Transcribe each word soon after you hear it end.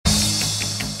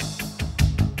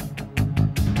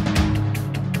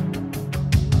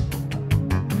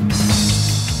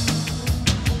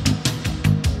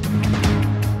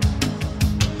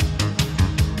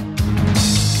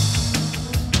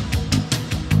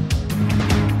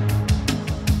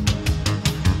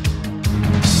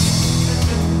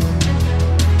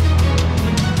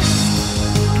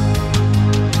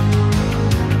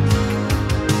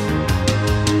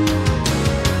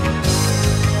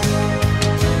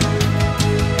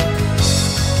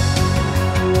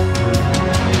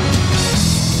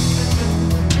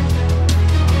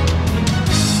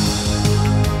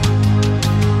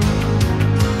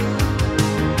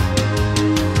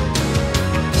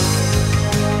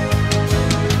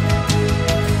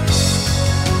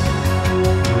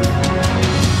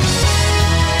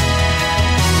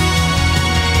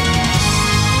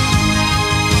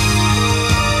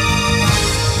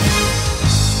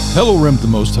Hello, Remnant, the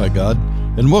Most High God,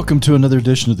 and welcome to another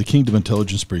edition of the Kingdom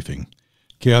Intelligence Briefing.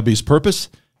 KIB's purpose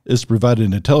is to provide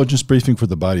an intelligence briefing for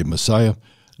the body of Messiah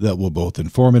that will both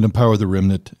inform and empower the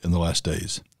remnant in the last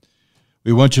days.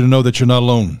 We want you to know that you're not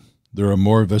alone. There are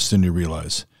more of us than you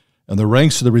realize, and the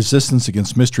ranks of the resistance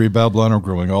against Mystery Babylon are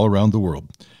growing all around the world.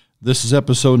 This is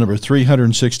episode number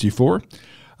 364.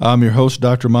 I'm your host,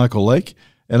 Dr. Michael Lake,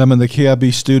 and I'm in the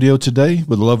KIB studio today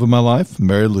with the love of my life,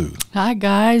 Mary Lou. Hi,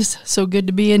 guys. So good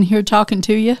to be in here talking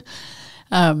to you.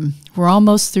 We're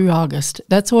almost through August.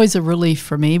 That's always a relief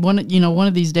for me. One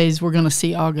of these days we're going to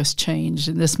see August change,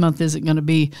 and this month isn't going to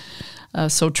be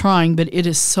so trying, but it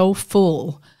is so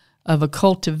full of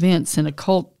occult events and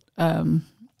occult,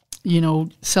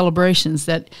 celebrations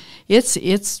that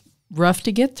it's rough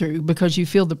to get through because you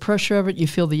feel the pressure of it, you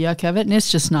feel the yuck of it, and it's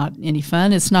just not any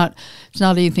fun. It's not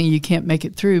anything you can't make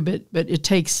it through, but it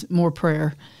takes more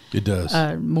prayer. It does.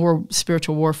 More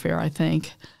spiritual warfare, I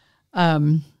think.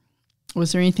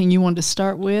 Was there anything you wanted to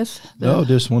start with? No,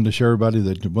 just wanted to share everybody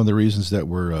that one of the reasons that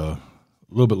we're a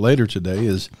little bit later today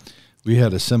is we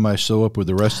had a semi show up with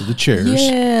the rest of the chairs.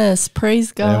 Yes,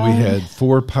 praise God. And we had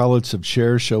 4 pallets of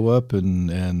chairs show up,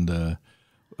 and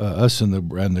us and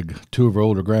the 2 of our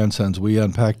older grandsons, we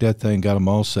unpacked that thing, got them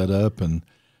all set up, and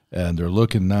they're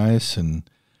looking nice. And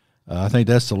I think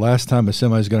that's the last time a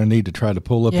semi is going to need to try to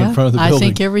pull up in front of the building. I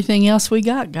think everything else we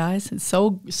got, guys. It's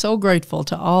so grateful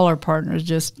to all our partners,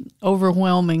 just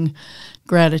overwhelming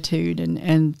gratitude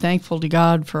and thankful to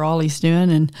God for all He's doing.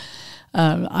 And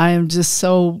I am just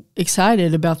so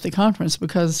excited about the conference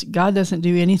because God doesn't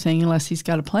do anything unless He's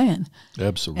got a plan.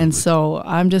 Absolutely. And so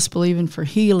I'm just believing for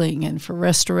healing and for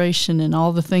restoration and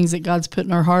all the things that God's put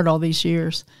in our heart all these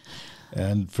years.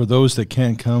 And for those that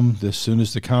can't come, as soon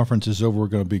as the conference is over, we're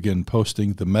going to begin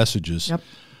posting the messages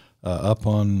up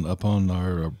on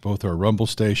both our Rumble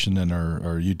station and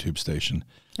our YouTube station.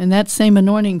 And that same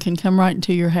anointing can come right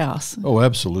into your house. Oh,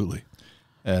 absolutely.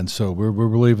 And so we're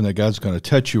believing that God's going to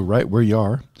touch you right where you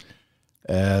are.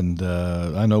 And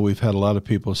I know we've had a lot of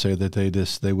people say that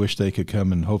they wish they could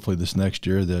come, and hopefully this next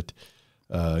year that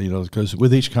because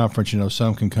with each conference,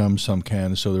 some can come, some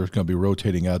can. So there's going to be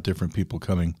rotating out different people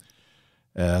coming.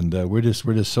 And we're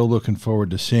just so looking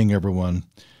forward to seeing everyone,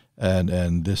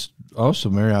 and this also,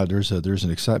 Mary, there's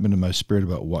an excitement in my spirit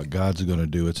about what God's going to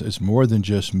do. It's more than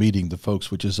just meeting the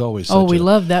folks, which is always we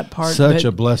love that part, such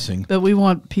a blessing. But we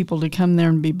want people to come there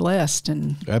and be blessed,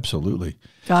 and absolutely,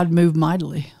 God moved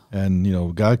mightily.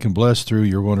 And God can bless through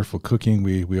your wonderful cooking.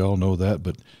 We all know that,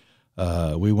 but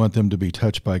we want them to be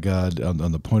touched by God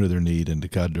on the point of their need, and to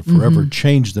God to forever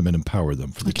change them and empower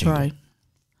them for the kingdom. That's right.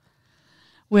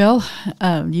 Well,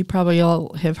 you probably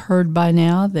all have heard by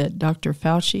now that Dr.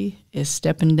 Fauci is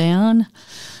stepping down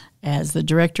as the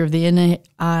director of the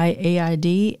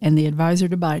NIAID and the advisor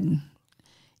to Biden.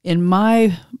 In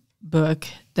my book,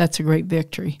 that's a great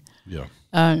victory. Yeah.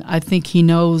 I think he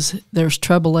knows there's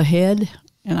trouble ahead,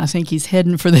 and I think he's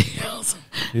heading for the hills.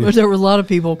 Yeah. But there were a lot of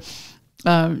people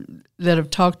that have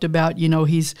talked about,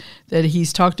 he's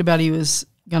talked about he was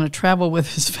going to travel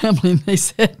with his family, and they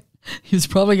said he's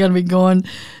probably going to be going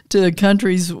to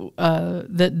countries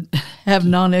that have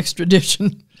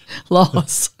non-extradition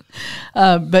laws.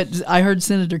 But I heard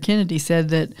Senator Kennedy said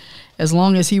that as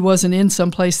long as he wasn't in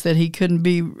some place that he couldn't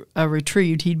be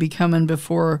retrieved, he'd be coming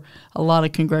before a lot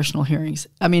of congressional hearings.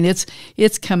 I mean,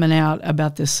 it's coming out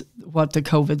about this, what the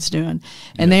COVID's doing.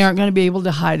 And They aren't going to be able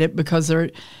to hide it because there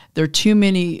are too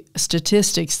many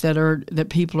statistics that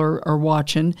people are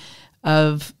watching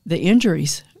of the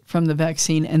injuries from the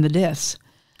vaccine and the deaths.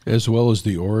 As well as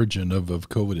the origin of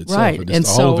COVID itself. Right, and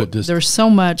so there's so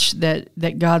much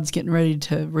that God's getting ready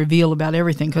to reveal about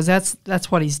everything, because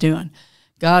that's what He's doing.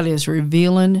 God is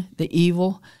revealing the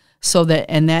evil, so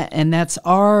and that's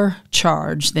our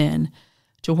charge then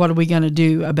to what are we going to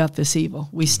do about this evil.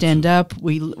 We stand up,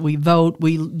 we vote,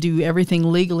 we do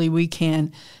everything legally we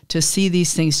can to see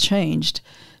these things changed,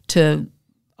 to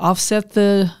offset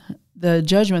the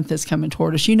judgment that's coming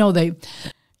toward us.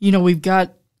 We've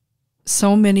got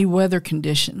so many weather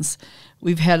conditions.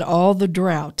 We've had all the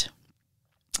drought.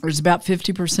 There's about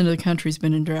 50% of the country's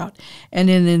been in drought. And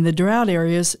in the drought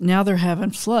areas, now they're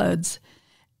having floods.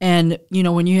 And,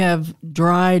 when you have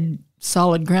dried,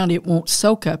 solid ground, it won't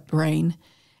soak up rain.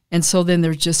 And so then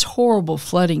there's just horrible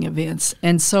flooding events.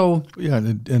 And so... Yeah,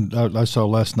 and I saw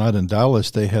last night in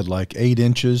Dallas, they had like 8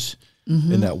 inches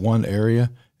in that one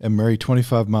area. And Mary,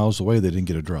 25 miles away, they didn't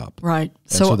get a drop. Right.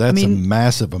 And so that's a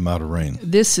massive amount of rain.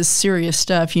 This is serious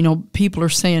stuff. People are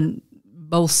saying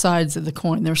both sides of the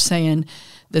coin. They're saying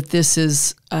that this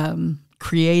is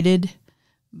created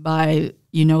by,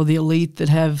 the elite that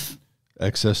have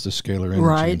Access to scalar energy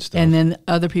right? and stuff. And then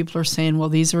other people are saying, well,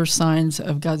 these are signs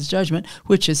of God's judgment,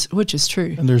 which is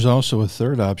true. And there's also a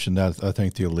third option that I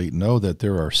think the elite know, that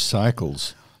there are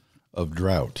cycles of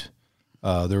drought.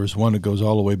 There was one that goes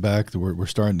all the way back. We're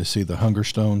starting to see the hunger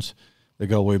stones. They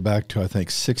go all the way back to, I think,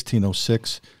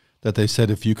 1606, that they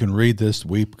said if you can read this,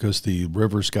 because the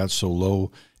rivers got so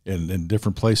low in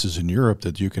different places in Europe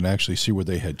that you can actually see where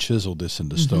they had chiseled this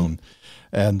into stone.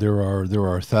 And there are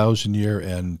 1,000-year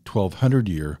and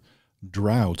 1,200-year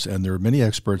droughts, and there are many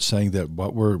experts saying that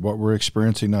what we're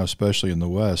experiencing now, especially in the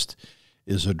West,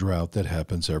 is a drought that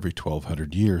happens every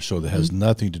 1,200 years. So that has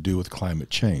nothing to do with climate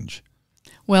change.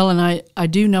 Well, and I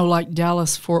do know, like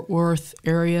Dallas-Fort Worth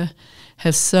area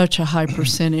has such a high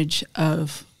percentage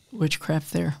of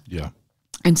witchcraft there. Yeah.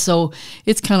 And so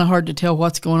it's kind of hard to tell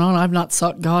what's going on. I've not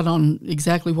sought God on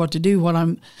exactly what to do. What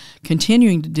I'm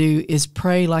continuing to do is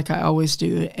pray like I always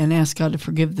do and ask God to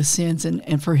forgive the sins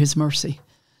and for his mercy.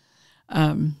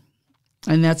 And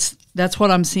that's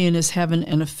what I'm seeing is having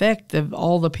an effect of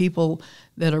all the people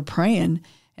that are praying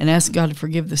and ask God to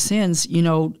forgive the sins. You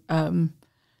know,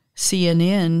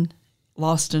 CNN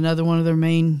lost another one of their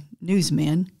main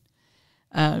newsmen.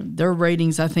 Their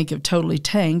ratings, I think, have totally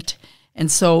tanked. And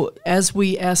so as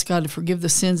we ask God to forgive the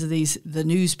sins of the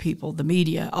news people, the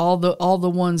media, all the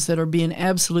ones that are being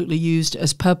absolutely used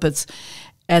as puppets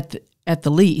at the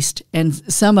least, and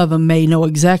some of them may know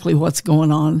exactly what's going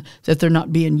on, that they're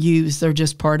not being used, they're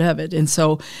just part of it. And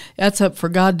so that's up for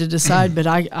God to decide, but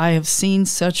I have seen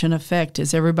such an effect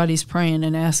as everybody's praying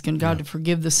and asking God to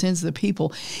forgive the sins of the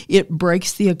people. It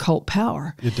breaks the occult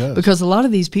power. It does. Because a lot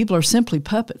of these people are simply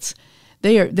puppets.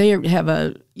 They have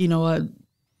a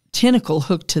tentacle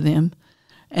hooked to them,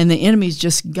 and the enemy's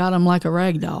just got them like a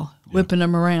rag doll, whipping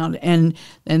them around, and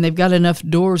they've got enough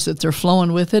doors that they're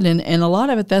flowing with it, and a lot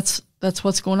of it, that's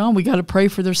what's going on. We got to pray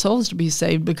for their souls to be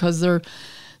saved, because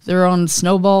they're on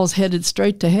snowballs headed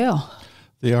straight to hell.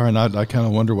 They are, and I kind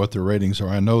of wonder what their ratings are.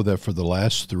 I know that for the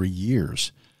last 3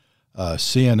 years,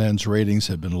 CNN's ratings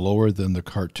have been lower than the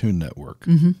Cartoon Network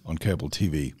on cable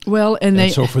TV. Well,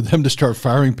 and so for them to start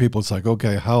firing people, it's like,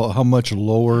 okay, how much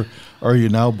lower are you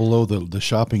now below the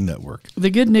shopping network? The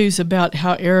good news about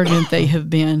how arrogant they have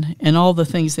been and all the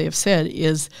things they have said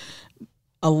is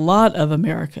a lot of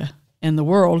America and the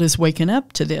world is waking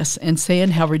up to this and saying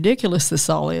how ridiculous this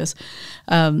all is.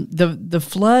 The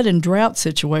flood and drought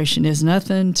situation is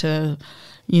nothing to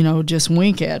just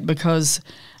wink at, because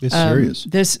it's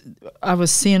serious. I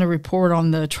was seeing a report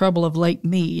on the trouble of Lake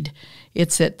Mead.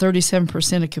 It's at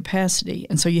 37% of capacity,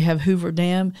 and so you have Hoover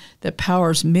Dam that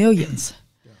powers millions.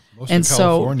 Most of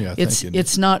California, I think,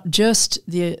 it's not just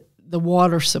the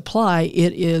water supply;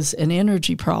 it is an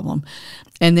energy problem.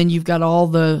 And then you've got all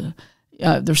the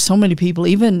there's so many people,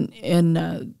 even in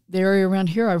the area around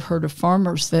here. I've heard of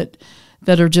farmers that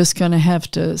are just going to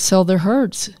have to sell their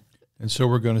herds. And so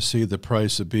we're going to see the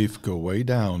price of beef go way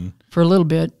down for a little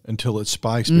bit until it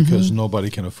spikes, because nobody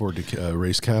can afford to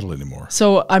raise cattle anymore.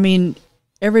 So, I mean,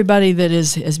 everybody that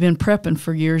has been prepping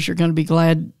for years, you're going to be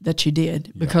glad that you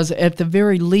did, because at the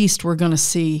very least, we're going to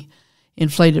see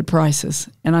inflated prices.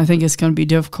 And I think it's going to be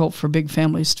difficult for big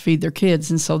families to feed their kids.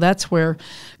 And so that's where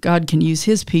God can use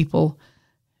his people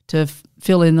to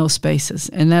fill in those spaces.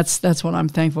 And that's what I'm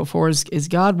thankful for, is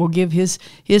God will give his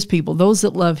people, those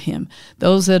that love him,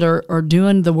 those that are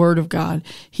doing the word of God,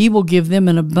 he will give them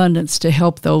an abundance to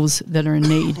help those that are in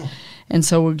need. And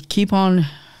so we'll keep on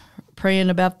praying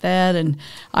about that. And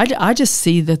I just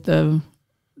see that the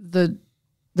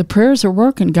prayers are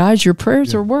working. Guys, your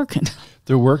prayers are working.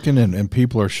 They're working, and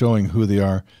people are showing who they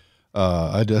are.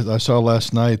 I saw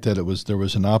last night that there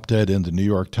was an op-ed in the New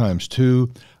York Times. 2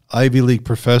 Ivy League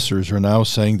professors are now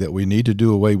saying that we need to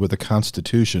do away with the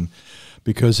Constitution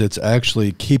because it's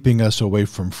actually keeping us away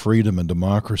from freedom and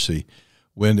democracy.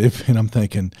 And I'm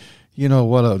thinking,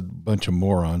 what a bunch of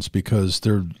morons, because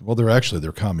they're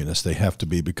communists. They have to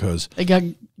be, because they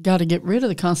got to get rid of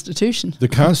the Constitution. The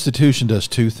Constitution does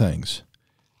 2 things.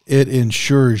 It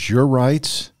ensures your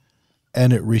rights,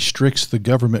 and it restricts the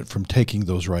government from taking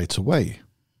those rights away.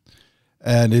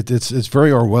 And it's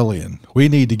very Orwellian. We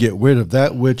need to get rid of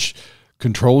that which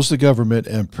controls the government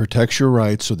and protects your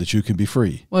rights so that you can be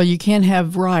free. Well, you can't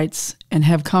have rights and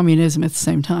have communism at the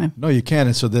same time. No, you can't.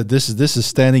 And so that this is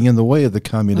standing in the way of the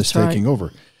communists taking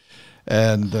over.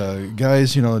 And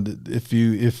guys,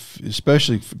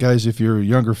 especially guys, if you're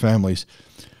younger families,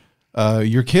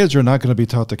 your kids are not going to be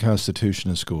taught the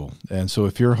Constitution in school. And so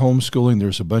if you're homeschooling,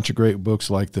 there's a bunch of great books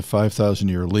like The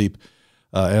 5,000-Year Leap,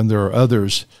 and there are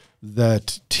others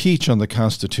that teach on the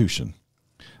Constitution,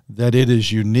 that it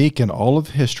is unique in all of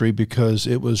history because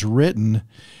it was written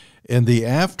in the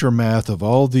aftermath of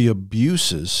all the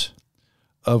abuses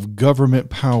of government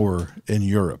power in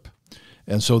Europe.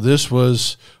 And so this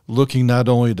was looking not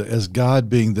only as God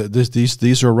being that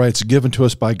these are rights given to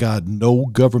us by God. No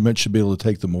government should be able to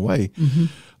take them away. Mm-hmm.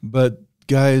 But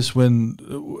guys,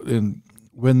 when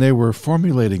they were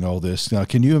formulating all this, now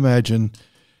can you imagine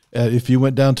if you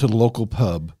went down to the local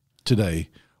pub today,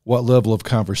 what level of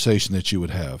conversation that you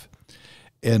would have?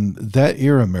 In that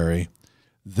era, Mary,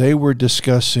 they were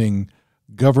discussing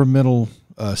governmental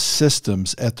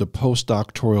systems at the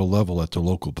postdoctoral level at the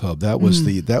local pub. That was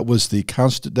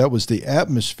the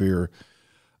atmosphere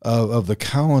of the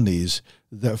colonies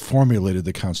that formulated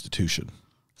the Constitution.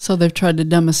 So they've tried to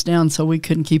dumb us down so we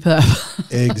couldn't keep up.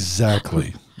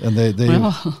 Exactly, and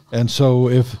and so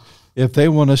if they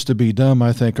want us to be dumb,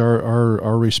 I think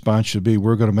our response should be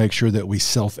we're going to make sure that we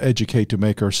self-educate to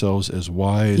make ourselves as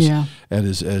wise and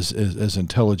as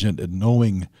intelligent and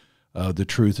knowing the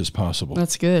truth as possible.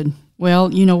 That's good.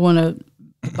 Well, you know, one of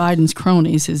Biden's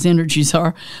cronies, his energies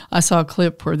are, I saw a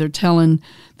clip where they're telling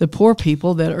the poor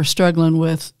people that are struggling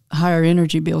with higher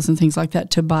energy bills and things like that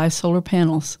to buy solar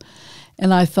panels.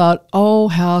 And I thought, oh,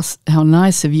 how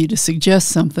nice of you to suggest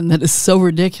something that is so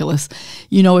ridiculous.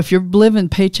 You know, if you're living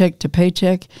paycheck to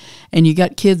paycheck and you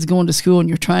got kids going to school and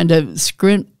you're trying to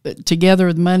scrimp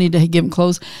together the money to give them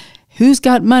clothes, who's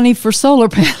got money for solar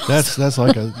panels? That's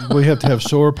like we have to have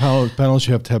solar panels.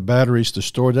 You have to have batteries to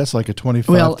store. That's like a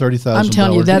 $25,000-$30,000 I'm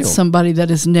telling you, that's deal. Somebody that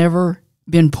has never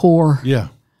been poor. Yeah,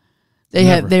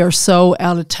 they are so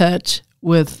out of touch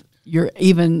with your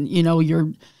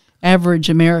average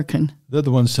American. They're the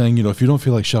ones saying, if you don't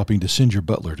feel like shopping, to send your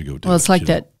butler to go do it. Well, it's like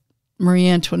that Marie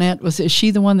Antoinette, is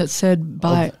she the one that said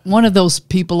one of those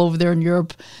people over there in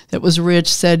Europe that was rich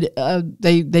said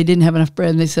they didn't have enough bread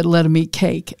and they said let them eat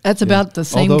cake. That's about the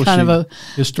same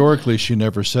historically she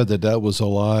never said that. That was a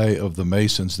lie of the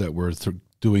Masons that were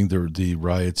doing the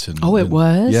riots. And it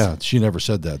was? Yeah, she never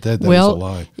said that. That was a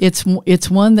lie. It's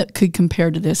one that could compare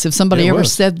to this. If somebody ever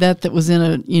said that was in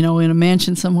a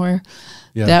mansion somewhere.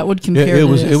 Yeah. That would compare to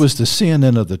this. It was the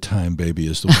CNN of the time, baby,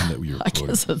 is the one that we were quoting. I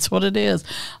guess that's what it is.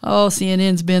 Oh,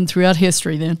 CNN's been throughout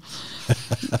history then.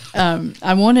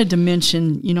 I wanted to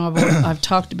mention, I've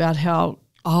talked about how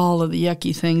all of the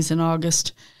yucky things in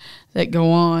August that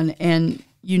go on, and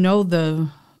the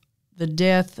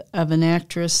death of an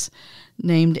actress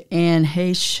named Anne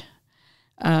Heche.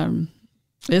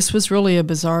 This was really a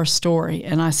bizarre story,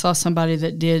 and I saw somebody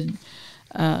that did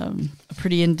a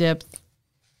pretty in-depth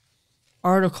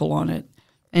article on it,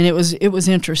 and it was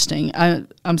interesting.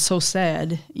 I'm so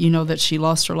sad, that she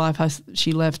lost her life.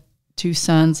 She left 2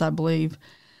 sons, I believe,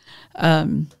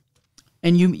 and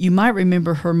you might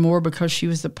remember her more because she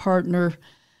was the partner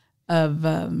of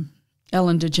Ellen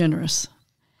DeGeneres,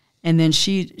 and then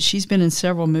she's been in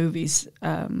several movies.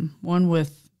 One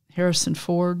with Harrison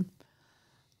Ford,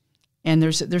 and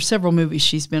there's several movies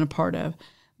she's been a part of,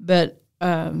 but.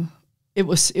 It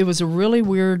was a really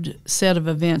weird set of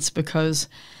events because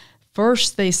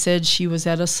first they said she was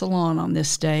at a salon on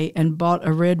this day and bought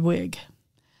a red wig.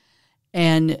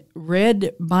 And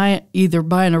either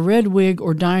buying a red wig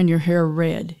or dyeing your hair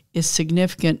red is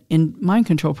significant in mind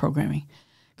control programming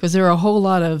because there are a whole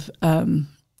lot of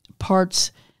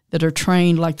parts that are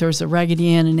trained, like there's a Raggedy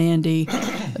Ann and Andy.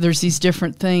 There's these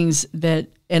different things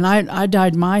and I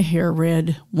dyed my hair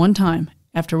red one time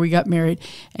after we got married,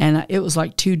 and it was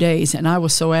like 2 days, and I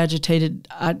was so agitated,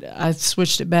 I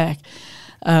switched it back.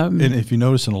 And if you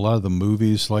notice in a lot of the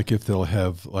movies, like if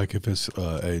it's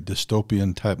a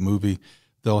dystopian type movie,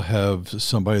 they'll have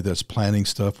somebody that's planning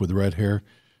stuff with red hair.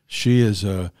 She is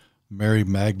a Mary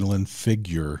Magdalene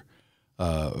figure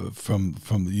from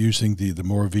using the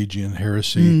Moravian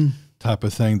heresy type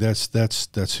of thing.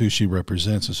 That's who she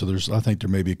represents, and so I think there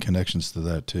may be connections to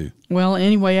that too. Well,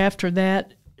 anyway, after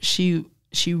that, she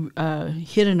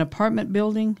hit an apartment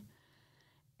building,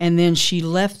 and then she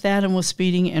left that and was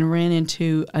speeding and ran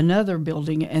into another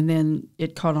building, and then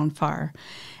it caught on fire.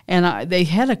 And they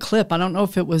had a clip. I don't know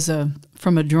if it was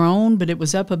from a drone, but it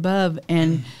was up above,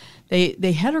 and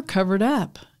they had her covered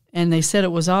up. And they said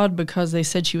it was odd because they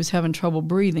said she was having trouble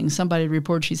breathing. Somebody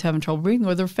reported she's having trouble breathing,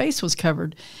 or her face was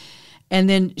covered. And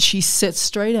then she sits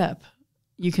straight up.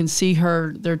 You can see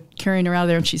her, they're carrying her out of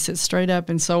there, and she sits straight up.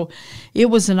 And so it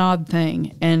was an odd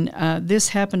thing. And this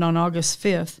happened on August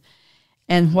 5th.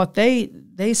 And what they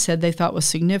said they thought was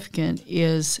significant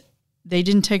is they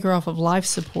didn't take her off of life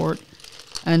support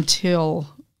until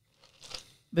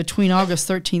between August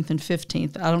 13th and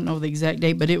 15th. I don't know the exact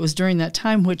date, but it was during that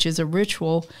time, which is a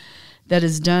ritual that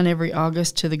is done every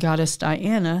August to the goddess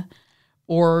Diana,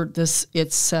 or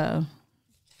its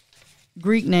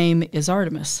Greek name is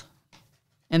Artemis.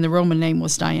 and the Roman name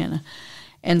was Diana.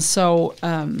 And so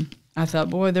I thought,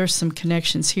 boy, there's some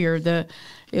connections here. It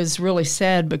was really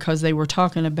sad because they were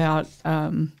talking about,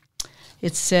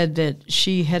 it said that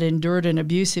she had endured an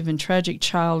abusive and tragic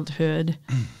childhood.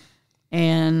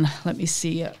 And let me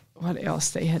see what else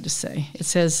they had to say. It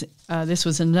says, this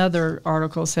was another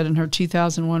article, said in her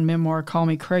 2001 memoir, Call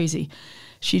Me Crazy,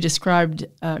 she described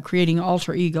creating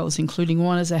alter egos, including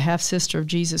one as a half-sister of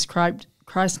Jesus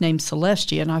Christ named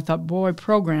Celestia. And I thought, boy,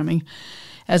 programming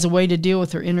as a way to deal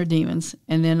with her inner demons.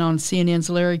 And then on CNN's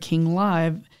Larry King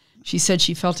Live, she said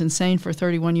she felt insane for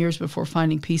 31 years before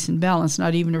finding peace and balance.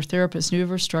 Not even her therapist knew of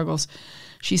her struggles.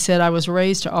 She said, I was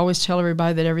raised to always tell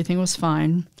everybody that everything was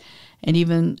fine. And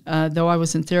even though I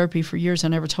was in therapy for years, I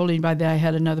never told anybody that I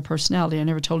had another personality. I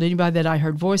never told anybody that I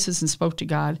heard voices and spoke to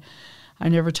God. I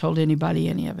never told anybody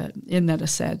any of it. Isn't that a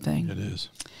sad thing? It is.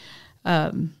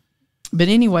 But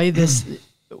anyway,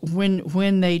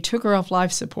 when they took her off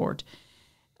life support,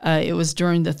 it was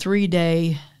during the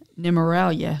 3-day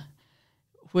Nemeralia,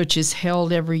 which is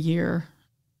held every year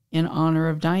in honor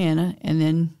of Diana and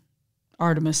then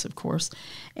Artemis, of course.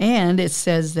 And it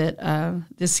says that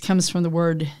this comes from the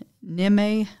word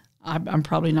neme. I'm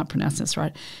probably not pronouncing this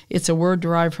right. It's a word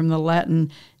derived from the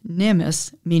Latin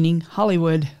nemus, meaning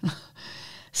Hollywood.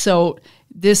 So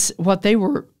what they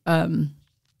were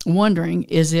wondering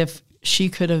is if she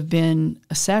could have been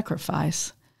a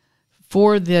sacrifice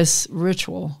for this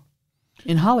ritual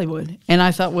in Hollywood. And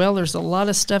I thought, well, there's a lot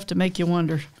of stuff to make you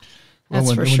wonder.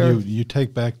 That's for sure. When you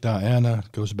take back Diana,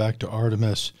 it goes back to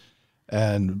Artemis,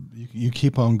 and you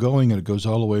keep on going, and it goes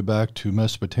all the way back to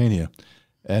Mesopotamia.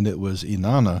 And it was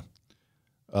Inanna,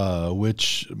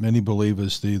 which many believe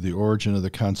is the origin of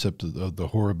the concept of the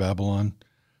Whore of Babylon.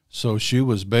 So she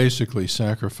was basically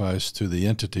sacrificed to the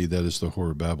entity that is the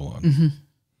Whore of Babylon. Mm-hmm.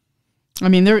 I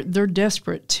mean, they're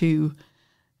desperate to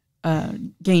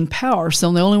gain power,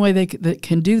 so the only way they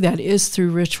can do that is through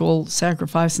ritual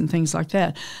sacrifice and things like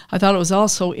that. I thought it was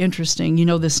also interesting,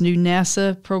 this new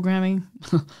NASA programming,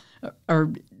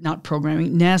 or not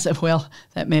programming, NASA, well,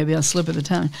 that may be a slip of the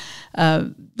tongue.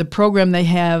 The program they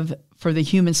have for the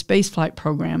human spaceflight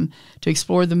program to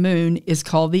explore the moon is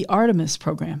called the Artemis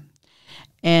program.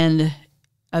 And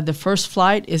the first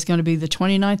flight is going to be the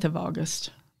 29th of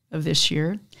August of this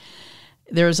year.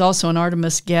 There is also an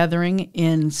Artemis gathering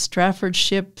in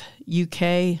Staffordshire,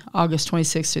 UK, August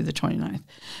 26th through the 29th.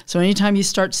 So anytime you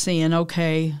start seeing,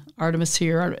 okay, Artemis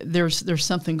here, there's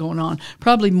something going on,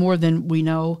 probably more than we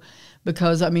know,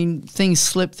 because, things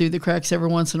slip through the cracks every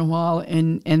once in a while,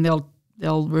 and they'll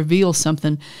reveal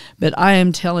something. But I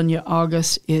am telling you,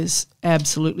 August is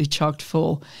absolutely chocked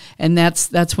full. And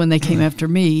that's when they came after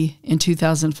me in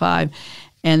 2005.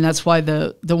 And that's why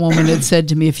the woman had said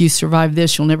to me, if you survive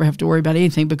this, you'll never have to worry about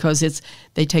anything, because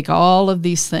they take all of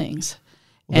these things,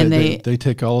 and they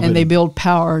take all of it, and they build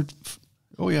power.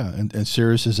 Oh yeah, and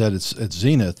Sirius is at its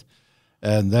zenith,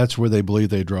 and that's where they believe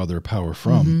they draw their power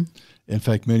from. Mm-hmm. In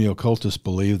fact, many occultists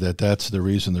believe that that's the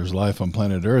reason there's life on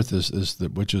planet Earth,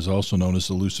 which is also known as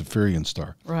the Luciferian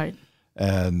star. Right.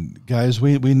 And guys,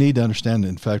 we need to understand.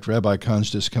 In fact, Rabbi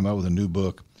Khan's just come out with a new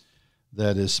book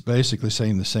that is basically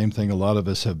saying the same thing a lot of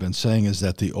us have been saying, is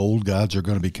that the old gods are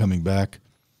going to be coming back.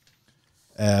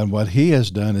 And what he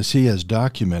has done is he has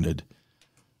documented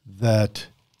that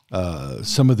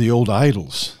some of the old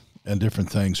idols and different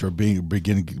things are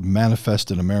beginning to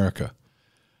manifest in America.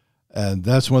 And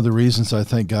that's one of the reasons I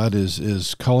think God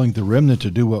is calling the remnant to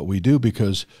do what we do,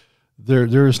 because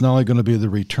there is not only going to be the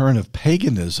return of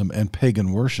paganism and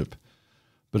pagan worship,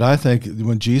 but I think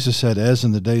when Jesus said, as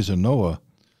in the days of Noah,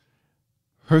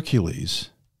 Hercules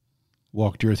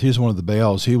walked the earth. He's one of the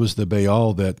Baals. He was the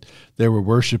Baal that they were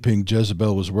worshiping.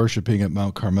 Jezebel was worshiping at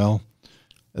Mount Carmel.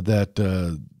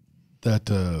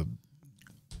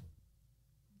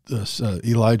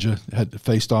 Elijah had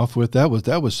faced off with.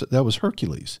 That was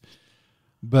Hercules.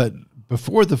 But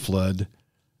before the flood,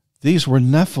 these were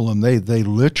Nephilim. They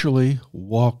literally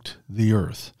walked the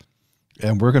earth.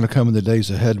 And we're going to come in the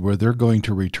days ahead where they're going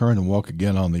to return and walk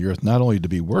again on the earth, not only to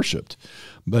be worshipped,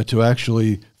 but to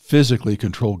actually physically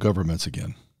control governments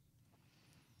again.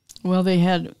 Well, they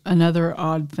had another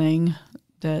odd thing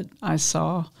that I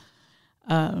saw.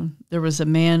 There was a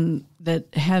man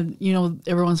that had,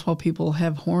 every once in a while people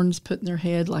have horns put in their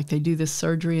head, like they do this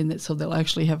surgery, and so they'll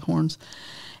actually have horns.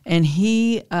 And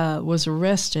he was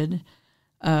arrested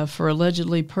for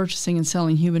allegedly purchasing and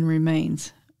selling human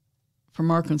remains from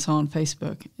Arkansas on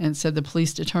Facebook, and said the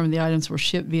police determined the items were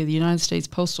shipped via the United States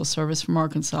Postal Service from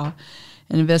Arkansas.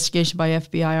 An investigation by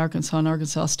FBI Arkansas and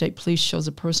Arkansas State Police shows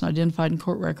a person identified in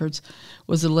court records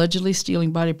was allegedly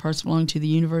stealing body parts belonging to the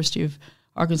University of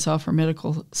Arkansas for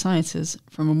medical sciences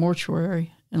from a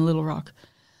mortuary in Little Rock.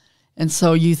 And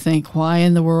so you think, why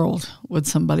in the world would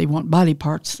somebody want body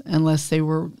parts unless they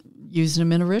were using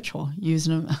them in a ritual,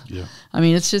 using them? Yeah. I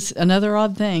mean, it's just another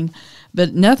odd thing.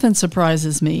 But nothing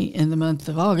surprises me in the month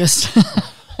of August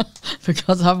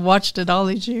because I've watched it all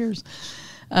these years.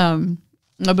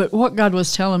 But what God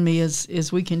was telling me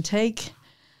is we can take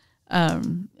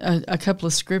a couple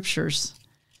of scriptures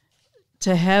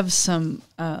to have some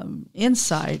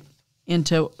insight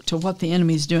into what the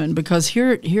enemy's doing. Because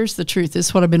here's the truth. This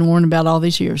is what I've been warned about all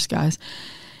these years, guys.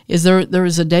 Is there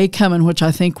is a day coming, which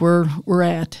I think we're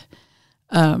at,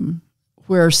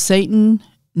 where Satan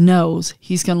knows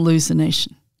he's going to lose the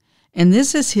nation, and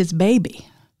this is his baby.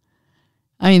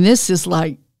 I mean, this is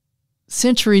like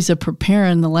centuries of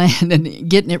preparing the land and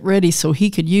getting it ready so he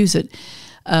could use it.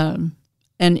 And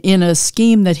in a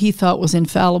scheme that he thought was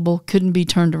infallible, couldn't be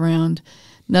turned around,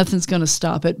 nothing's going to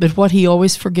stop it. But what he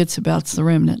always forgets about is the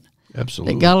remnant.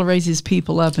 Absolutely. That God will raise his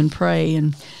people up and pray.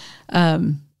 And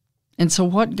so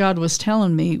what God was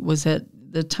telling me was that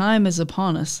the time is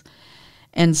upon us.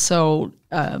 And so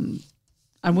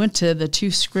I went to the two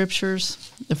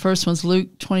scriptures. The first one's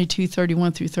Luke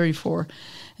 22:31 through 34.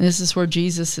 And this is where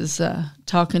Jesus is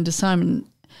talking to Simon.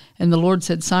 And the Lord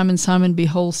said, Simon, Simon,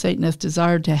 behold, Satan hath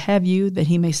desired to have you, that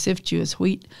he may sift you as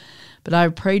wheat. But I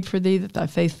have prayed for thee, that thy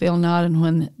faith fail not, and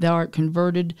when thou art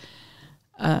converted,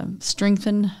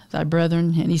 strengthen thy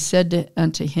brethren. And he said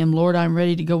unto him, Lord, I am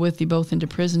ready to go with thee both into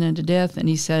prison and to death. And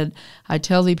he said, I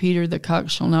tell thee, Peter, the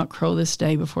cock shall not crow this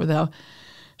day before thou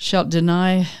shalt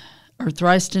deny, or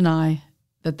thrice deny,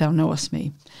 that thou knowest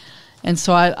me. And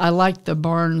so I like the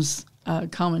Barnes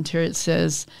commentary. It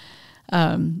says,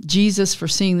 Jesus,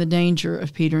 foreseeing the danger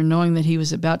of Peter, knowing that he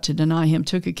was about to deny him,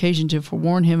 took occasion to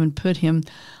forewarn him and put him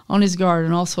on his guard,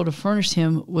 and also to furnish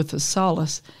him with a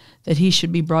solace that he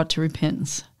should be brought to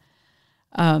repentance.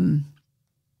 And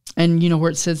you know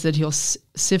where it says that he'll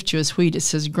sift you as wheat, it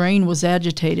says grain was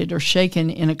agitated or shaken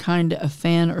in a kind of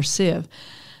fan or sieve.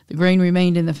 The grain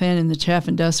remained in the fan, and the chaff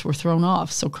and dust were thrown off.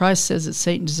 So Christ says that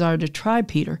Satan desired to try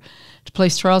Peter, to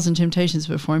place trials and temptations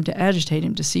before him, to agitate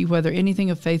him, to see whether anything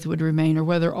of faith would remain, or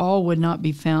whether all would not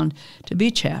be found to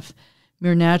be chaff,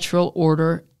 mere natural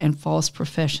order and false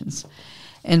professions.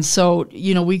 And so,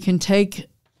 you know, we can take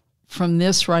from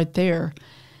this right there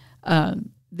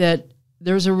that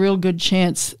there's a real good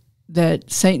chance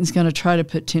that Satan's going to try to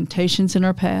put temptations in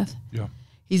our path. Yeah.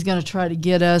 He's going to try to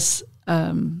get us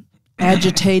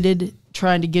agitated,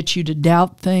 trying to get you to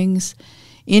doubt things,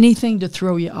 anything to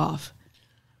throw you off.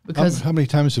 Because how many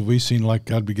times have we seen, like,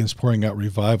 God begins pouring out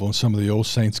revival and some of the old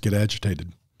saints get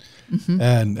agitated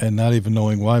and not even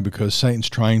knowing why, because Satan's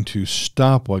trying to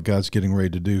stop what God's getting ready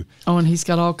to do. Oh, and he's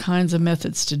got all kinds of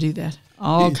methods to do that.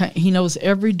 He knows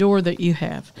every door that you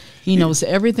have. He knows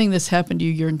everything that's happened to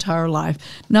you your entire life.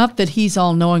 Not that he's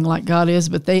all-knowing like God is,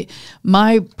 but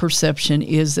my perception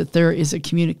is that there is a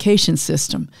communication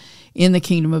system in the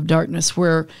kingdom of darkness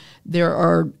where there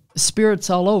are spirits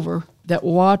all over that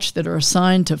watch, that are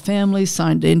assigned to families,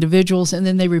 assigned to individuals, and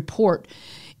then they report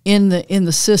in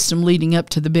the system leading up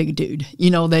to the big dude.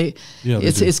 You know,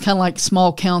 it's kind of like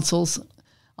small councils,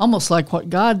 almost like what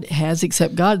God has,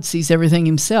 except God sees everything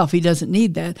himself. He doesn't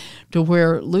need that, to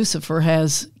where Lucifer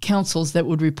has councils that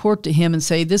would report to him and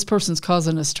say, this person's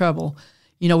causing us trouble.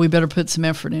 You know, we better put some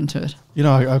effort into it. You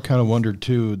know, I've kind of wondered,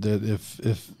 too, that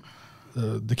if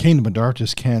the kingdom of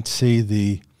darkness can't see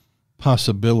the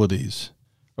possibilities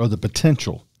or the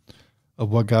potential of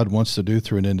what God wants to do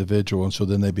through an individual, and so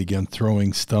then they begin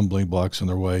throwing stumbling blocks in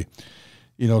their way.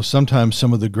 You know, sometimes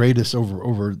some of the greatest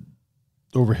over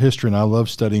history, and I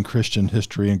love studying Christian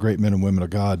history and great men and women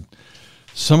of God,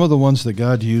 some of the ones that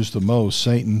God used the most,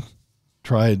 Satan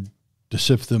tried to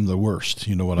sift them the worst,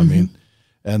 you know what I mean?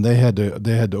 And they had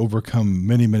to overcome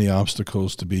many, many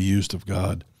obstacles to be used of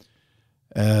God.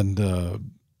 And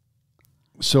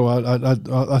so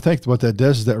I think what that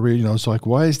does is that, you know, it's like,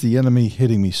 why is the enemy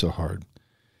hitting me so hard?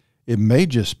 It may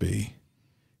just be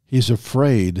he's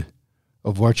afraid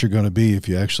of what you're going to be if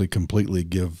you actually completely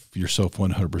give yourself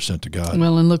 100% to God.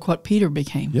 Well, and look what Peter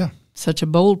became. Yeah. Such a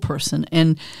bold person.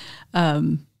 And,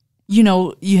 you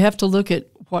know, you have to look at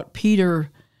what Peter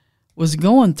was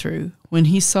going through when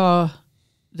he saw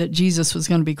that Jesus was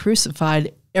going to be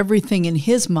crucified. Everything in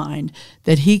his mind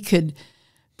that he could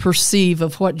perceive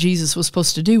of what Jesus was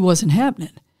supposed to do wasn't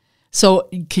happening. So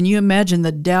can you imagine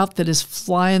the doubt that is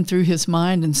flying through his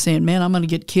mind and saying, man, I'm going to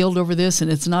get killed over this, and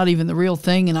it's not even the real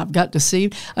thing, and I've got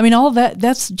deceived? I mean, all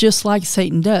that's just like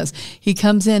Satan does. He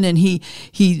comes in and he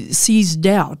sees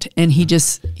doubt, and he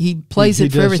plays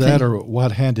it for everything. He does that, or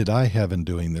what hand did I have in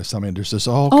doing this? I mean, there's just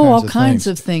all kinds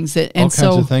of things. All kinds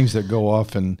of things that go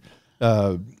off. And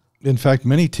in fact,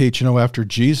 many teach, after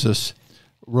Jesus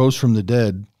rose from the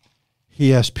dead,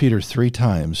 he asked Peter 3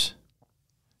 times,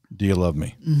 do you love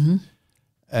me? Mm-hmm.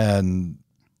 And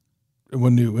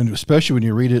especially when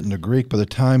you read it in the Greek, by the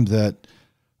time that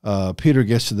Peter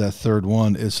gets to that third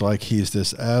one, it's like he's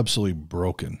this absolutely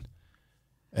broken.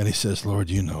 And he says, Lord,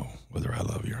 you know whether I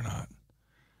love you or not.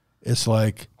 It's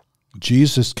like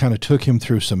Jesus kind of took him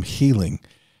through some healing.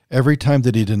 Every time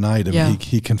that he denied him,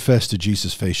 he confessed to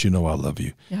Jesus' face, you know I love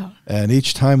you. Yeah. And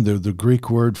each time the Greek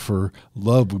word for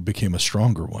love became a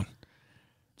stronger one.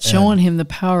 Showing him the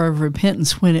power of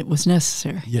repentance when it was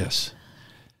necessary. Yes.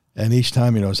 And each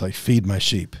time, it's like, feed my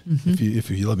sheep. Mm-hmm.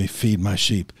 If you let me feed my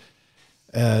sheep.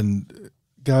 And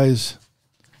guys,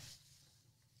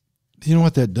 you know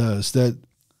what that does? That,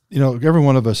 every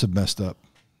one of us have messed up.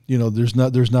 There's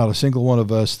not a single one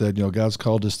of us that, God's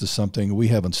called us to something. We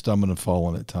haven't stumbled and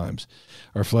fallen at times.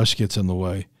 Our flesh gets in the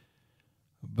way.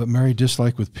 But Mary, just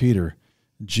like with Peter,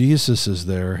 Jesus is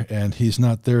there, and he's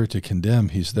not there to condemn.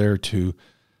 He's there to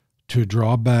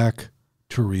draw back,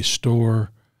 to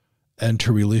restore, and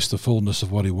to release the fullness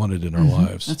of what he wanted in our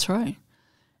lives. That's right.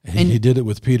 And he did it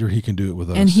with Peter. He can do it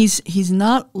with us. And he's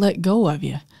not let go of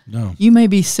you. No. You may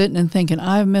be sitting and thinking,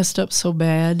 I've messed up so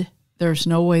bad, there's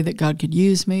no way that God could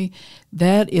use me.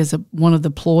 That is one of the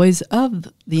ploys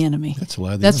of the enemy. That's a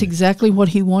lie of the That's enemy. exactly what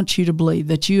he wants you to believe,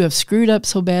 that you have screwed up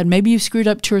so bad. Maybe you've screwed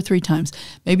up 2 or 3 times.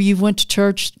 Maybe you've went to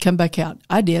church, come back out.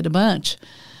 I did a bunch.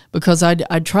 Because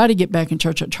I'd try to get back in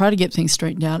church, I'd try to get things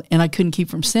straightened out, and I couldn't keep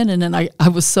from sinning, and I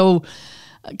was so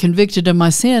convicted of my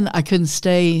sin, I couldn't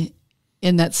stay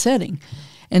in that setting.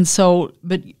 And so,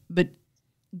 but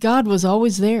God was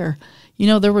always there.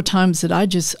 There were times that I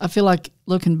feel like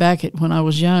looking back at when I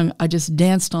was young, I just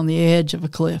danced on the edge of a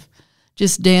cliff,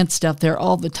 just danced out there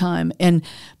all the time. And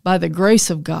by the grace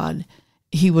of God,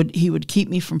 he would keep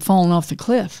me from falling off the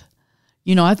cliff.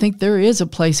 I think there is a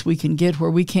place we can get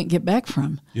where we can't get back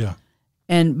from. Yeah.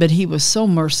 But he was so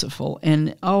merciful,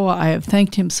 and I have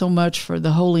thanked him so much for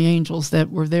the holy angels that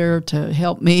were there to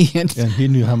help me. And he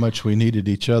knew how much we needed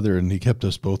each other, and he kept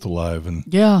us both alive. And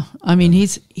yeah, I mean,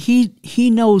 he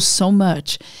knows so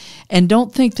much, and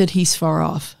don't think that he's far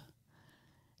off.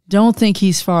 Don't think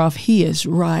he's far off. He is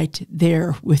right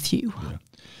there with you.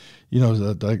 Yeah.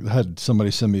 I had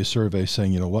somebody send me a survey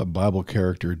saying, what Bible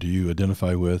character do you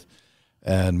identify with?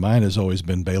 And mine has always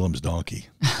been Balaam's donkey.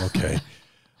 Okay.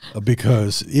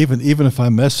 Because even if I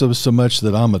mess up so much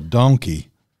that I'm a donkey,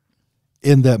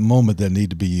 in that moment that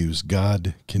need to be used,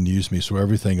 God can use me. So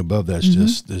everything above that's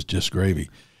is just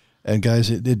gravy. And guys,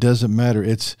 it doesn't matter.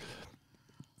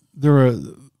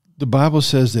 The Bible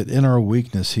says that in our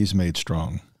weakness he's made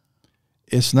strong.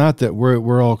 It's not that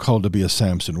we're all called to be a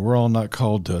Samson. We're all not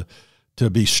called to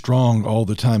be strong all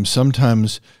the time.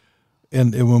 Sometimes,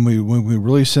 and when we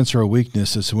really sense our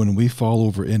weakness, it's when we fall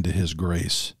over into his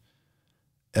grace.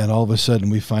 And all of a sudden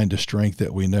we find a strength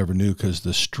that we never knew, because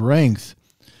the strength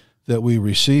that we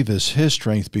receive is his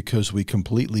strength because we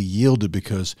completely yielded,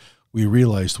 because we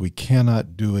realized we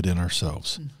cannot do it in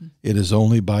ourselves. Mm-hmm. It is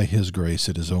only by his grace.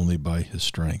 It is only by his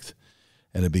strength.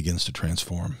 And it begins to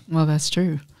transform. Well, that's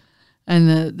true.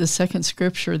 And the second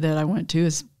scripture that I went to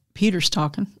is Peter's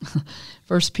talking.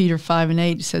 1 Peter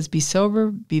 5:8 says, "Be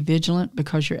sober, be vigilant,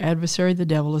 because your adversary the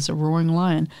devil is a roaring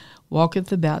lion,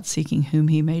 walketh about seeking whom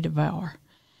he may devour."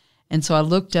 And so I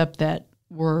looked up that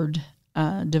word,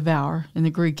 devour. In the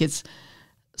Greek, it's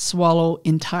swallow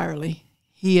entirely.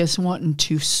 He is wanting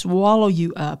to swallow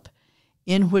you up,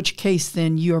 in which case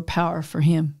then you are power for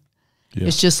him. Yeah.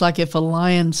 It's just like if a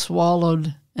lion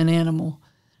swallowed an animal,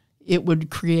 it would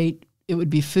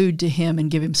be food to him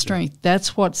and give him strength. Yeah.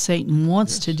 That's what Satan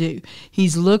wants to do.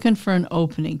 He's looking for an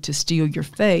opening to steal your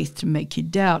faith, to make you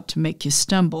doubt, to make you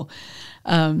stumble.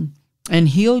 And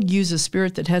he'll use a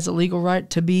spirit that has a legal right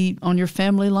to be on your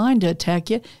family line to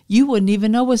attack you. You wouldn't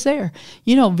even know was there.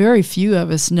 Very few of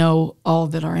us know all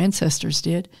that our ancestors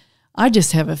did. I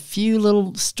just have a few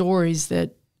little stories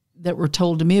that were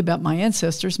told to me about my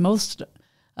ancestors. Most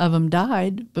of them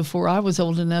died before I was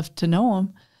old enough to know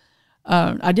them.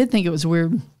 I did think it was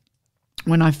weird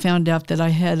when I found out that I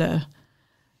had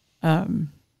a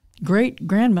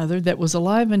great-grandmother that was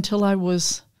alive until I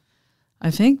was,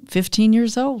 I think, 15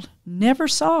 years old. Never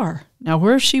saw her. Now,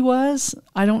 where she was,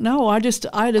 I don't know.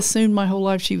 I'd assumed my whole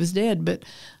life she was dead, but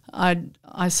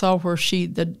I saw where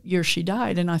the year she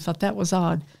died, and I thought that was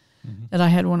odd that I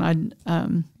had one.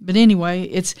 But anyway,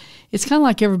 it's kind of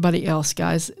like everybody else,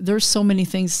 guys. There's so many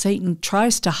things. Satan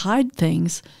tries to hide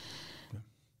things,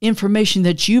 information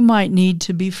that you might need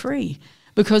to be free.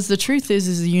 Because the truth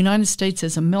is the United States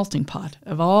is a melting pot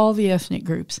of all the ethnic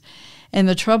groups. And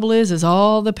the trouble is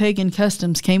all the pagan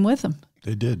customs came with them.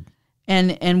 They did.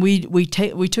 And we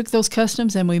took those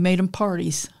customs and we made them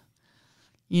parties.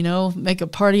 You know, make a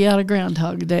party out of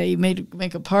Groundhog Day,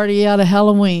 make a party out of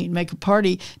Halloween, make a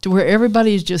party to where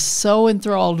everybody is just so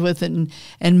enthralled with it,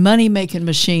 and money-making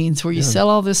machines where you sell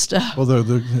all this stuff. Well,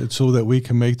 so that we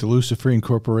can make the Luciferian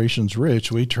corporations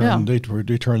rich, they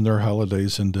turn their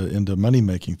holidays into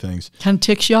money-making things. Kind of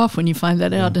ticks you off when you find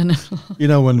that out, doesn't it? You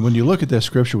know, when you look at that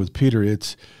scripture with Peter,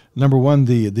 it's, number one,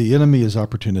 the enemy is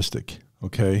opportunistic,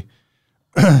 okay?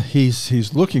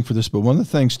 He's looking for this, but one of the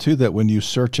things, too, that when you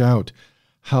search out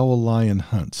how a lion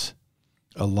hunts.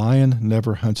 A lion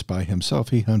never hunts by himself.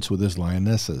 He hunts with his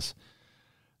lionesses.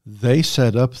 They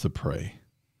set up the prey,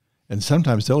 and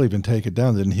sometimes they'll even take it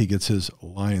down, then he gets his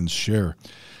lion's share.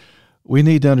 We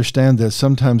need to understand that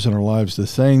sometimes in our lives, the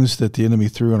things that the enemy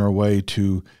threw in our way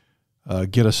to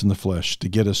get us in the flesh, to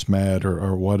get us mad,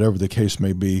 or whatever the case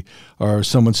may be, or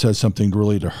someone said something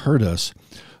really to hurt us,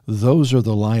 those are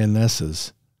the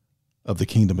lionesses of the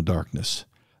kingdom of darkness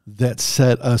that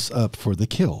set us up for the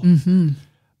kill. Mm-hmm.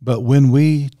 But when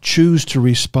we choose to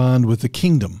respond with the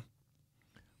kingdom,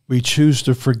 we choose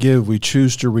to forgive, we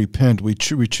choose to repent, we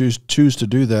choose to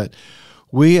do that,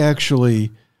 we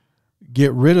actually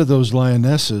get rid of those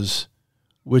lionesses,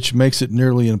 which makes it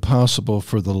nearly impossible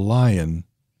for the lion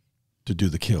to do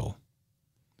the kill.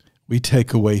 We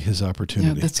take away his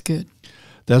opportunity. Yeah, that's good.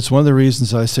 That's one of the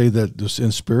reasons I say that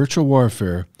in spiritual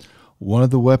warfare, one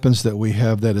of the weapons that we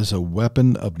have that is a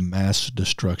weapon of mass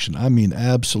destruction, I mean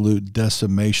absolute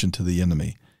decimation to the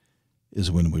enemy, is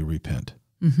when we repent.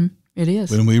 Mm-hmm. It is.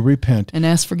 When we repent. And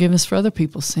ask forgiveness for other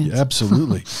people's sins. Yeah,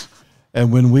 absolutely.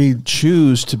 And when we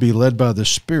choose to be led by the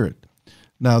Spirit.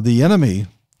 Now, the enemy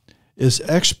is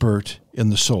expert in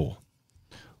the soul.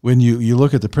 When you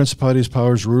look at the principalities,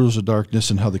 powers, rulers of darkness,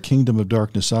 and how the kingdom of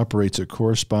darkness operates, it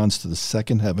corresponds to the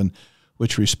second heaven,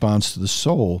 which responds to the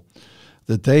soul,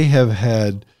 that they have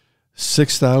had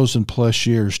 6,000 plus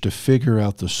years to figure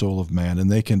out the soul of man,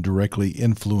 and they can directly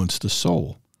influence the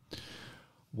soul.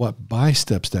 What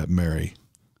bysteps that, Mary,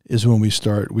 is when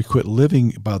we quit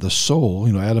living by the soul.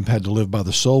 You know, Adam had to live by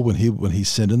the soul when he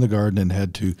sinned in the garden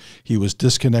and he was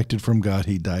disconnected from God.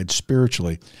 He died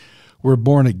spiritually. We're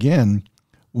born again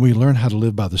when we learn how to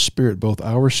live by the Spirit, both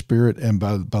our spirit and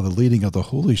by the leading of the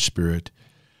Holy Spirit.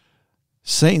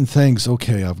 Satan thinks,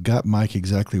 okay, I've got Mike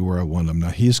exactly where I want him. Now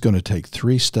he's going to take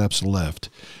 3 steps left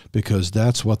because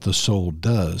that's what the soul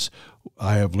does.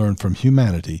 I have learned from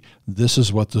humanity, this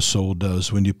is what the soul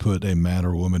does when you put a man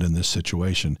or woman in this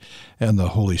situation. And the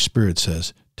Holy Spirit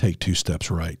says, take 2 steps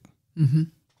right. Mm-hmm.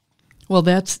 Well,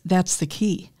 that's the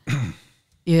key,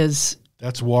 is...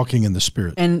 That's walking in the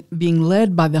Spirit. And being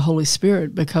led by the Holy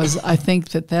Spirit, because I think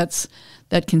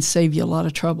that can save you a lot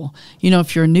of trouble. You know,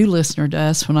 if you're a new listener to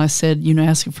us, when I said,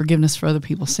 asking forgiveness for other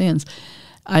people's sins,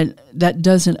 that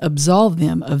doesn't absolve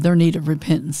them of their need of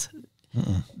repentance.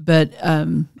 Mm-mm. But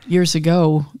years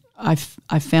ago, I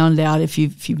found out, if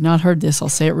you've not heard this, I'll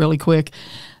say it really quick.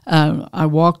 I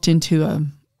walked into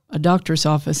a doctor's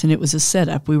office, and it was a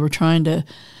setup. We were trying to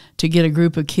get a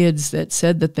group of kids that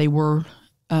said that they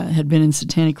had been in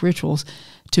satanic rituals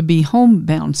to be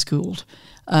homebound schooled.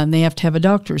 They have to have a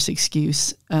doctor's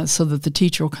excuse so that the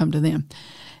teacher will come to them.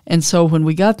 And so when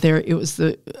we got there, it was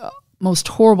the most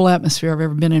horrible atmosphere I've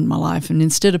ever been in my life. And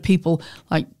instead of people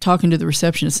like talking to the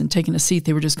receptionist and taking a seat,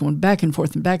 they were just going back and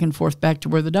forth back to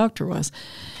where the doctor was.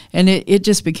 And it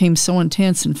just became so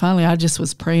intense. And finally, I just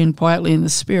was praying quietly in the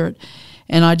Spirit.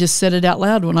 And I just said it out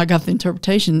loud when I got the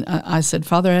interpretation. I said,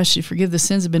 Father, I ask you to forgive the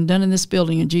sins that have been done in this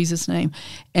building in Jesus' name.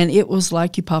 And it was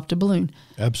like you popped a balloon.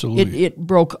 Absolutely. It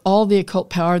broke all the occult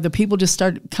power. The people just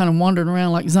started kind of wandering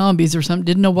around like zombies or something,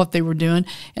 didn't know what they were doing.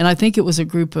 And I think it was a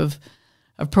group of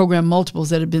program multiples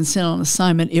that had been sent on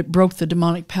assignment. It broke the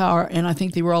demonic power. And I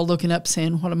think they were all looking up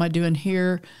saying, what am I doing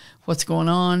here? What's going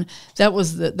on?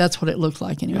 That's what it looked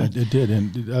like anyway. Yeah, it did.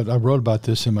 And I wrote about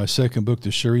this in my second book, The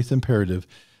Sheeriyth Imperative,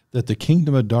 that the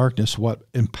kingdom of darkness, what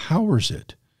empowers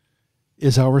it,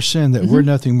 is our sin, that we're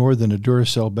nothing more than a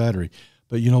Duracell battery.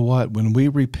 But you know what? When we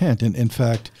repent, and in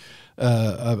fact,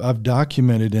 I've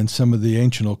documented in some of the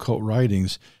ancient occult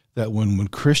writings that when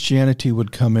Christianity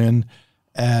would come in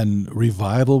and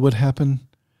revival would happen,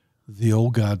 the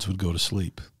old gods would go to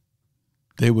sleep.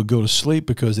 They would go to sleep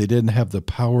because they didn't have the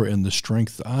power and the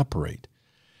strength to operate.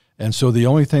 And so the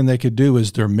only thing they could do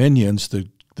is their minions, the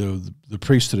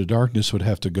priesthood of darkness, would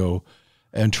have to go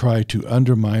and try to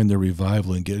undermine the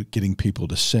revival and getting people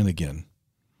to sin again.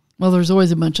 Well, there's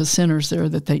always a bunch of sinners there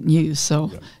that they can use.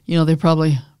 So, they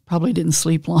probably didn't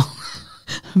sleep long.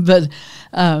 But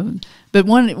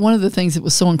one of the things that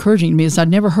was so encouraging to me is I'd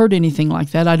never heard anything like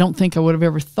that. I don't think I would have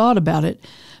ever thought about it,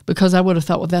 because I would have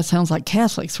thought, well, that sounds like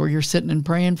Catholics, where you're sitting and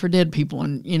praying for dead people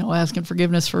and, asking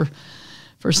forgiveness for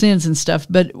sins and stuff.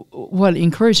 But what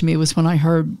encouraged me was when I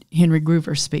heard Henry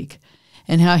Groover speak,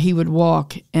 and how he would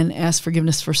walk and ask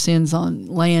forgiveness for sins on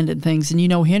land and things.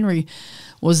 And Henry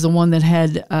was the one that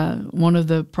had one of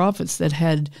the prophets that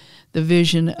had the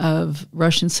vision of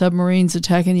Russian submarines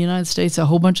attacking the United States, a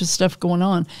whole bunch of stuff going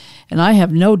on. And I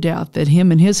have no doubt that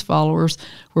him and his followers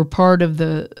were part of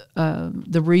the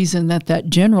reason that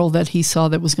general that he saw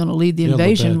that was going to lead the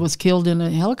invasion was killed in a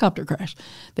helicopter crash.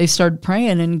 They started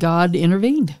praying and God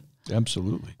intervened.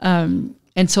 Absolutely.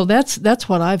 And so that's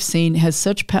what I've seen has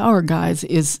such power, guys,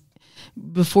 is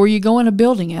before you go in a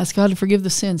building, ask God to forgive the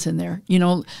sins in there.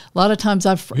 A lot of times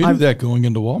I've do that going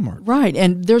into Walmart. Right.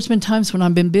 And there's been times when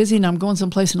I've been busy and I'm going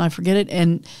someplace and I forget it.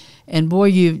 And boy,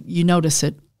 you notice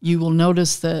it. You will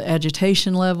notice the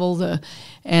agitation level,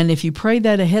 and if you pray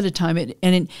that ahead of time,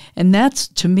 and that's,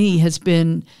 to me, has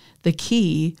been the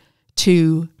key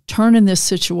to turning this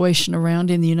situation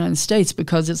around in the United States,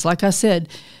 because it's like I said,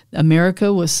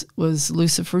 America was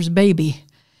Lucifer's baby.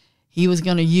 He was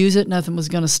going to use it. Nothing was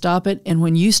going to stop it. And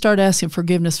when you start asking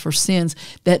forgiveness for sins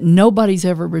that nobody's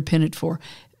ever repented for,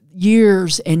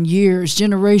 years and years,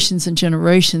 generations and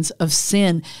generations of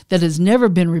sin that has never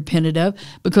been repented of,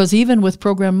 because even with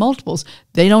program multiples,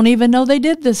 they don't even know they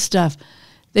did this stuff.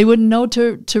 They wouldn't know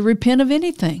to repent of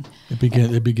anything.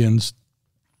 It begins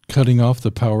cutting off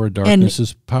the power of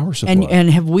darkness's power supply. And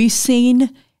have we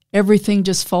seen everything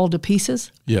just fall to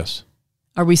pieces? Yes.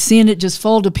 Are we seeing it just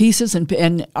fall to pieces,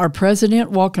 and our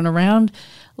president walking around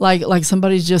like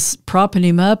somebody's just propping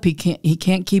him up? He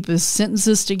can't keep his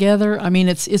sentences together. I mean,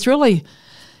 it's really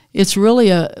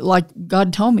like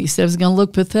God told me. He said it was going to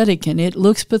look pathetic, and it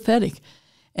looks pathetic.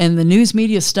 And the news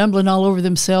media is stumbling all over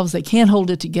themselves. They can't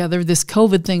hold it together. This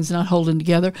COVID thing's not holding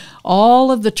together. All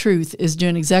of the truth is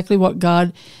doing exactly what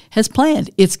God has planned.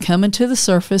 It's coming to the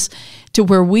surface to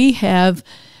where we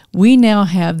now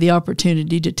have the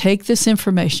opportunity to take this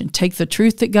information, take the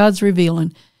truth that God's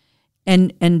revealing,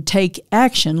 and take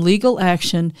action, legal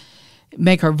action,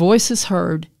 make our voices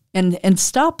heard, and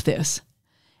stop this.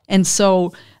 And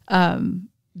so we're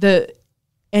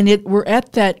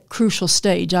at that crucial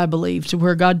stage, I believe, to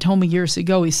where God told me years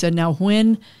ago, he said, now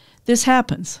when this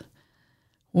happens,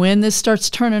 when this starts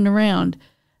turning around,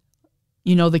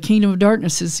 the kingdom of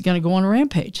darkness is going to go on a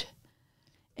rampage.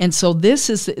 And so this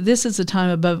is a time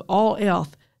above all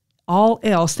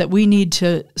else that we need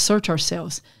to search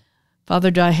ourselves.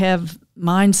 Father, do I have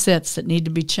mindsets that need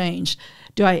to be changed?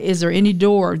 Is there any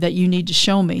door that you need to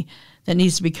show me that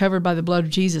needs to be covered by the blood of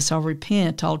Jesus? I'll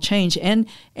repent, I'll change. And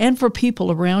for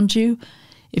people around you,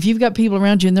 if you've got people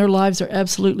around you and their lives are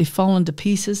absolutely falling to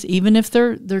pieces, even if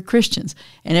they're Christians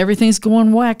and everything's going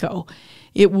wacko,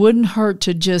 it wouldn't hurt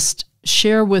to just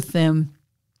share with them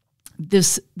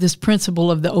this principle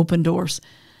of the open doors,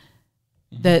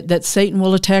 that Satan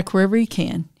will attack wherever he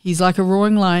can. He's like a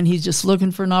roaring lion. He's just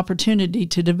looking for an opportunity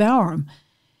to devour them.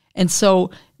 And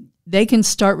so they can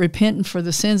start repenting for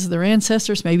the sins of their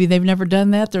ancestors. Maybe they've never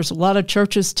done that. There's a lot of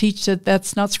churches teach that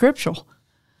that's not scriptural,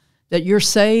 that you're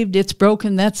saved, it's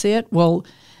broken, that's it. Well,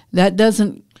 that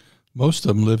doesn't... Most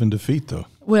of them live in defeat, though.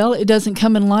 Well, it doesn't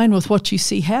come in line with what you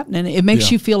see happening. It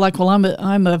makes you feel like, well,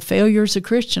 I'm a failure as a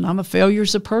Christian. I'm a failure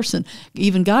as a person.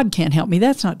 Even God can't help me.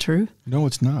 That's not true. No,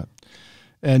 it's not.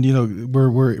 And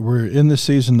we're in the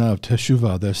season now of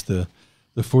Teshuvah. That's the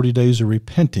 40 days of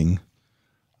repenting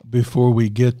before we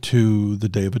get to the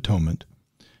Day of Atonement.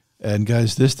 And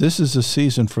guys, this is a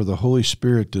season for the Holy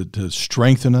Spirit to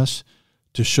strengthen us,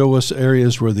 to show us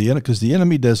areas where because the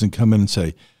enemy doesn't come in and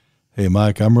say, hey,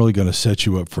 Mike, I'm really going to set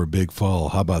you up for a big fall.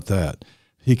 How about that?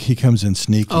 He comes in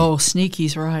sneaky. Oh,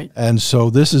 sneaky's right. And so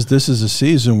this is a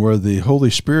season where the Holy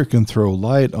Spirit can throw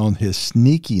light on his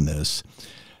sneakiness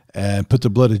and put the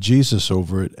blood of Jesus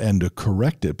over it and to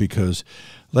correct it. Because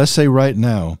let's say right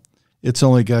now, it's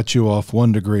only got you off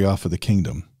 1 degree off of the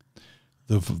kingdom.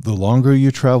 The longer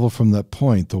you travel from that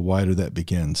point, the wider that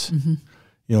begins.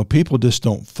 Mm-hmm. People just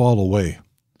don't fall away.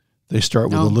 They start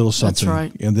with a little something,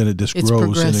 right, and then it just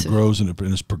grows and it grows and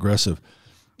it's progressive.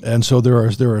 And so there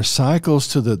are cycles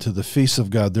to the feast of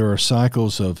God. There are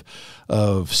cycles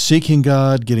of seeking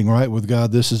God, getting right with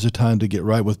God. This is a time to get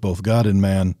right with both God and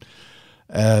man,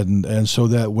 and so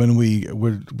that when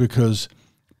because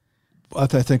I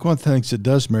think one of the things it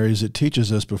does, Mary, is it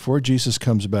teaches us before Jesus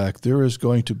comes back, there is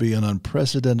going to be an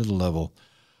unprecedented level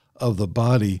of the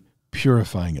body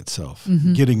purifying itself,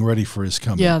 getting ready for his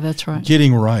coming. Yeah, that's right.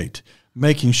 Getting right,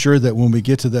 making sure that when we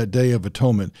get to that day of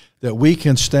atonement, that we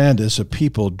can stand as a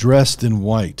people dressed in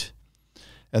white.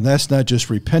 And that's not just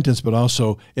repentance, but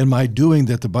also in my doing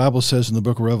that the Bible says in the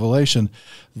book of Revelation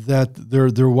that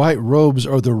their white robes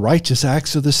are the righteous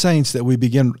acts of the saints, that we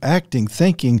begin acting,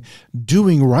 thinking,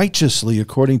 doing righteously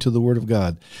according to the word of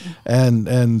God.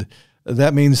 And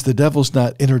that means the devil's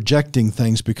not interjecting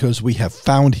things because we have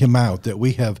found him out, that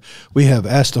we have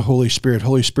asked the Holy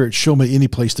Spirit, show me any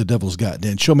place the devil's gotten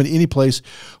in. Show me any place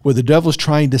where the devil's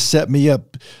trying to set me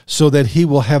up so that he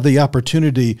will have the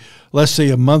opportunity, let's say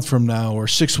a month from now or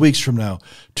 6 weeks from now,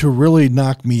 to really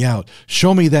knock me out.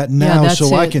 Show me that now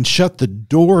so I can shut the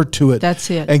door to it. That's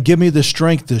it. And give me the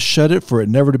strength to shut it for it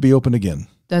never to be opened again.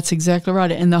 That's exactly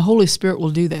right. And the Holy Spirit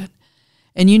will do that.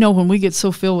 And you know, when we get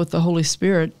so filled with the Holy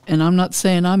Spirit, and I'm not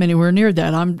saying I'm anywhere near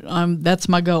that, that's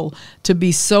my goal, to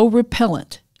be so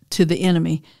repellent to the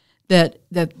enemy that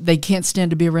they can't stand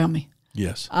to be around me.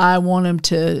 Yes. I want them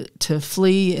to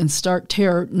flee and start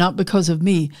terror, not because of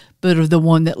me, but of the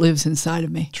one that lives inside of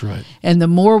me. That's right. And the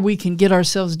more we can get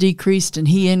ourselves decreased and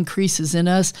he increases in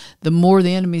us, the more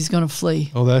the enemy's going to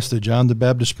flee. Oh, that's the John the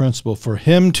Baptist principle. For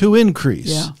him to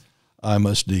increase, I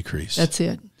must decrease. That's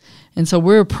it. And so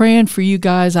we're praying for you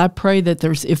guys. I pray that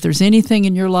if there's anything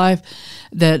in your life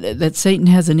that Satan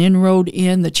has an inroad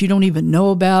in that you don't even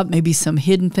know about, maybe some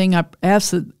hidden thing, I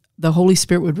ask that the Holy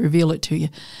Spirit would reveal it to you.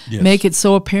 Yes. Make it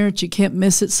so apparent you can't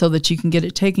miss it so that you can get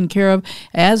it taken care of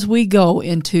as we go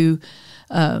into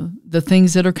the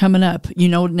things that are coming up. You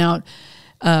know, now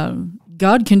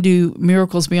God can do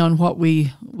miracles beyond what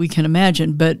we can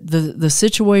imagine, but the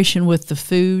situation with the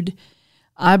food,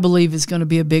 I believe, is going to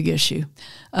be a big issue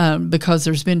because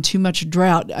there's been too much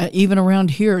drought. Even around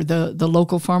here, the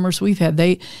local farmers we've had,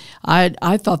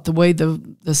 I thought the way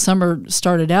the summer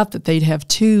started out that they'd have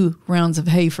 2 rounds of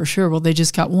hay for sure. Well, they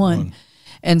just got one.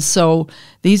 And so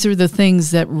these are the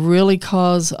things that really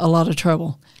cause a lot of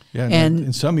trouble. Yeah, and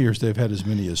in some years they've had as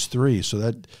many as 3. So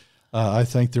that I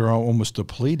think they're almost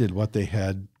depleted what they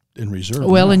had in reserve.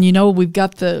 Well, now. And you know, we've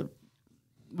got the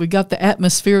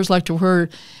atmospheres like to where,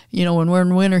 you know, when we're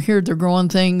in winter here, they're growing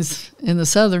things in the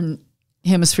southern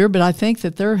hemisphere, but I think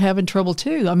that they're having trouble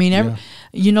too. I mean,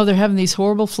 you know, they're having these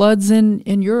horrible floods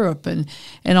in Europe and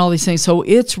all these things. So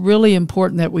it's really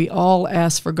important that we all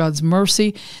ask for God's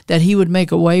mercy, that he would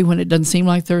make a way when it doesn't seem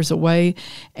like there's a way.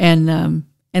 And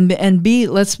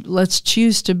let's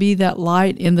choose to be that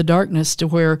light in the darkness, to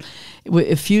where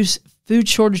if food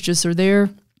shortages are there,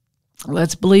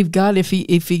 let's believe God if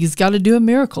he's got to do a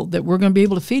miracle that we're going to be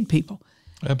able to feed people.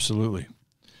 Absolutely.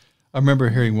 I remember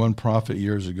hearing one prophet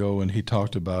years ago, and he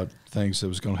talked about things that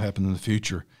was going to happen in the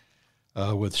future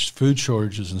with food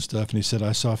shortages and stuff. And he said,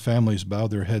 I saw families bow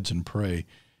their heads and pray,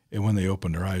 and when they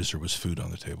opened their eyes, there was food on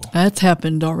the table. That's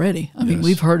happened already. I mean,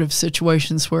 we've heard of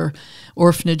situations where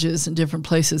orphanages and different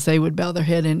places, they would bow their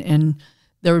head and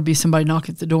there would be somebody knock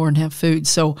at the door and have food.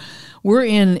 So we're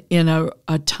in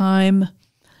a time,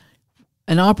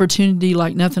 an opportunity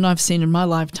like nothing I've seen in my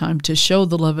lifetime to show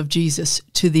the love of Jesus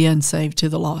to the unsaved, to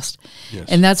the lost. Yes.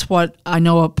 And that's what I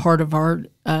know a part of our,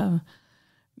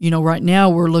 right now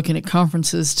we're looking at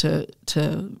conferences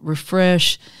to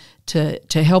refresh, to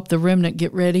help the remnant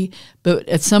get ready. But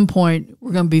at some point,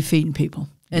 we're going to be feeding people.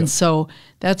 And so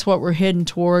that's what we're heading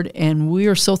toward. And we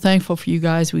are so thankful for you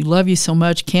guys. We love you so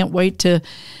much. Can't wait to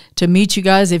meet you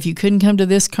guys. If you couldn't come to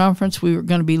this conference, we were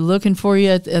going to be looking for you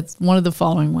at one of the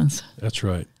following ones. That's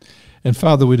right. And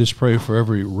Father, we just pray for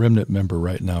every remnant member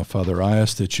right now. Father, I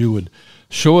ask that you would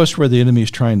show us where the enemy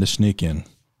is trying to sneak in.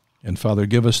 And Father,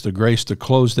 give us the grace to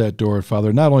close that door.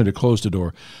 Father, not only to close the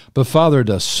door, but Father,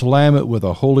 to slam it with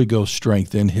a Holy Ghost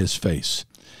strength in his face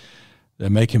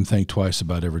and make him think twice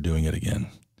about ever doing it again.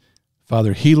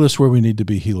 Father, heal us where we need to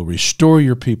be healed. Restore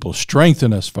your people.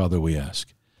 Strengthen us, Father, we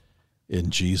ask. In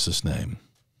Jesus' name.